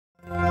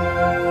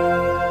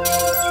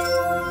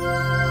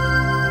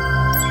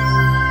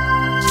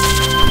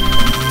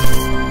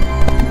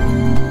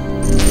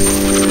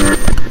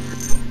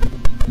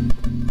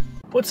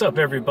What's up,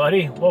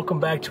 everybody? Welcome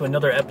back to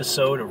another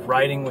episode of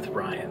Riding with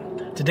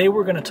Ryan. Today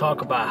we're going to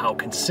talk about how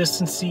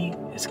consistency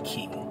is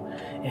key,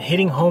 and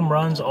hitting home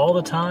runs all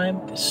the time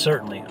is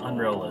certainly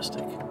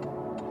unrealistic.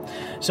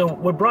 So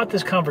what brought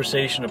this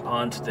conversation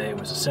upon today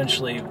was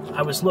essentially,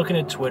 I was looking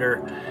at Twitter,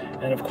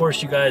 and of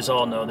course you guys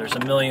all know there's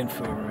a million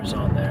gurus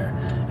on there,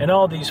 and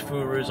all these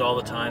gurus all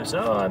the time say,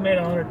 oh, I made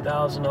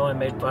 100,000, oh, I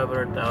made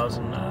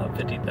 500,000,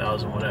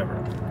 50,000,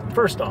 whatever.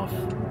 First off,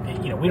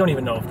 we don't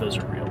even know if those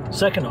are real.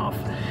 Second off,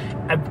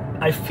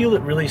 I feel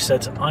it really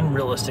sets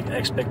unrealistic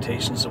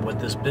expectations of what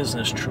this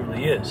business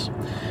truly is.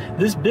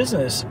 This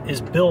business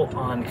is built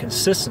on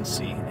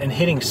consistency and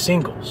hitting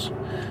singles.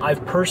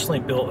 I've personally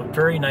built a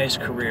very nice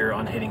career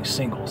on hitting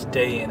singles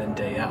day in and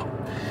day out.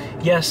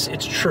 Yes,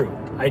 it's true.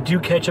 I do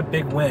catch a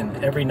big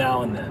win every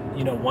now and then.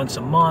 Once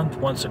a month,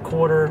 once a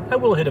quarter, I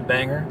will hit a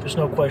banger. There's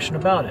no question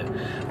about it.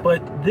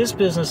 But this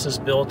business is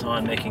built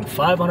on making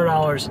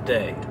 $500 a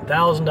day,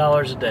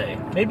 $1,000 a day,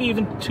 maybe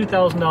even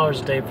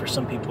 $2,000 a day for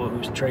some people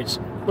who trades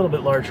a little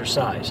bit larger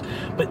size.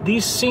 But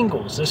these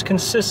singles, this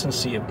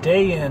consistency of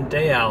day in,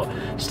 day out,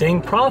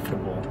 staying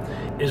profitable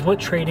is what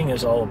trading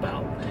is all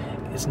about.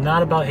 It's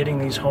not about hitting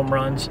these home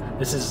runs.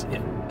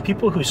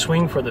 People who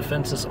swing for the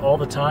fences all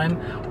the time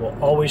will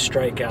always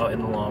strike out in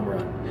the long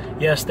run.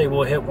 Yes, they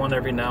will hit one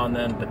every now and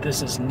then, but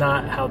this is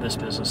not how this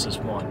business is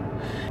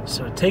won.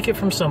 So take it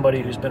from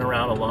somebody who's been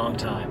around a long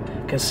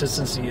time.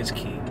 Consistency is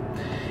key.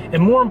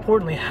 And more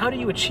importantly, how do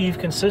you achieve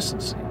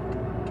consistency?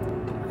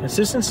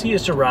 Consistency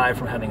is derived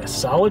from having a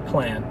solid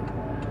plan,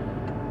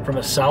 from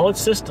a solid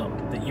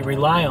system that you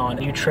rely on,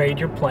 and you trade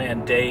your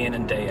plan day in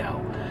and day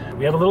out.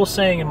 We have a little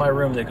saying in my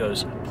room that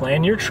goes,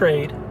 plan your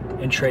trade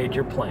and trade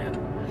your plan.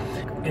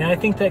 And I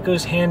think that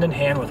goes hand in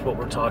hand with what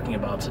we're talking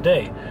about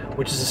today,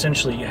 which is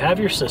essentially you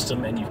have your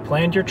system and you've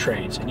planned your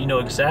trades and you know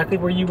exactly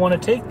where you want to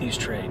take these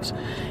trades.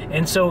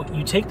 And so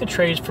you take the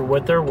trades for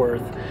what they're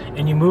worth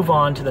and you move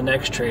on to the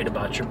next trade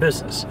about your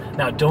business.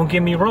 Now, don't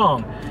get me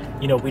wrong.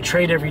 We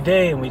trade every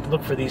day and we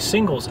look for these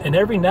singles, and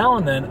every now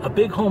and then a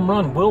big home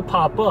run will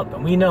pop up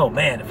and we know,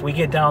 man, if we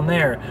get down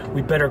there,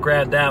 we better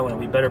grab that one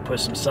and we better put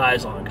some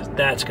size on because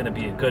that's going to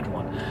be a good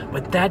one.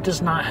 But that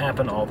does not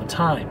happen all the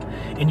time,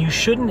 and you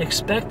shouldn't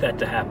expect that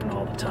to happen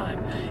all the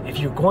time. If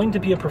you're going to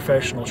be a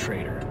professional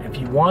trader, if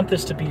you want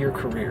this to be your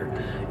career,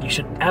 you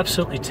should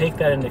absolutely take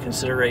that into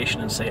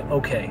consideration and say,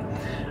 okay,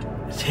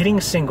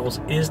 hitting singles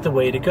is the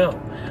way to go.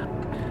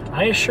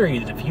 I assure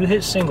you that if you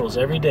hit singles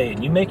every day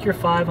and you make your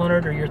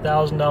 $500 or your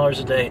 $1,000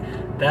 a day,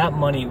 that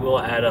money will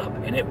add up,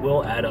 and it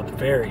will add up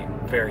very,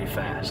 very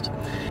fast.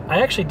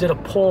 I actually did a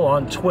poll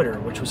on Twitter,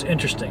 which was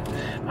interesting.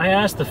 I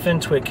asked the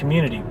FinTwit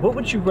community, what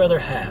would you rather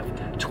have,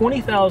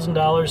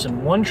 $20,000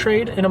 in one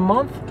trade in a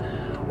month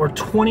or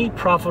 20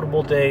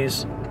 profitable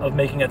days of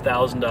making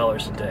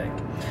 $1,000 a day?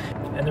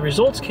 And the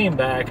results came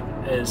back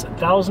as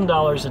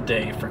 $1,000 a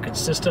day for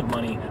consistent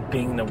money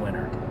being the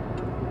winner.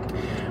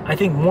 I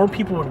think more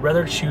people would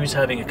rather choose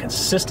having a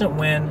consistent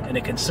win and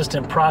a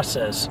consistent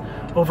process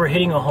over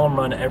hitting a home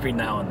run every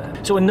now and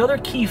then. So another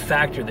key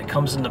factor that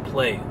comes into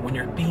play when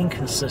you're being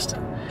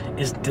consistent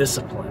is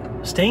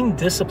discipline. Staying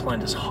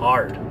disciplined is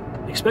hard,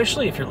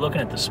 especially if you're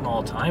looking at the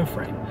small time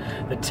frame.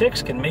 The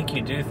ticks can make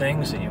you do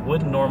things that you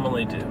wouldn't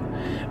normally do.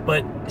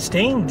 But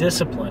staying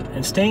disciplined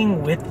and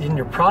staying within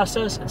your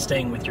process and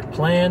staying with your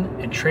plan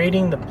and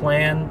trading the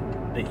plan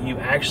that you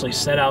actually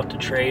set out to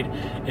trade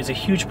is a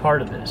huge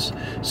part of this.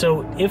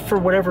 So if for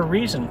whatever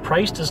reason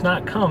price does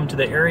not come to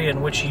the area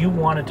in which you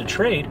wanted to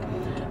trade,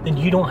 then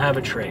you don't have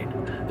a trade.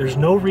 There's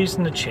no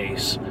reason to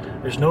chase.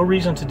 There's no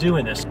reason to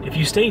doing this. If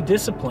you stay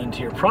disciplined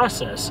to your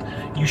process,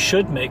 you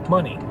should make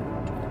money.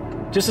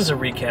 Just as a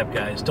recap,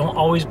 guys, don't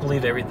always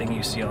believe everything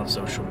you see on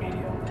social media.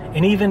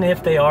 And even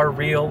if they are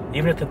real,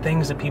 even if the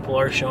things that people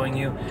are showing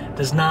you,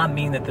 does not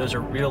mean that those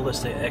are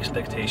realistic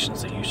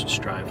expectations that you should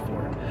strive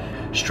for.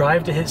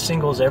 Strive to hit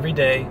singles every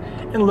day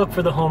and look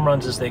for the home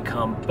runs as they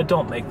come, but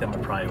don't make them a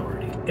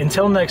priority.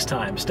 Until next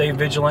time, stay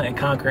vigilant in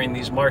conquering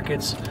these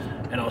markets,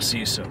 and I'll see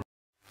you soon.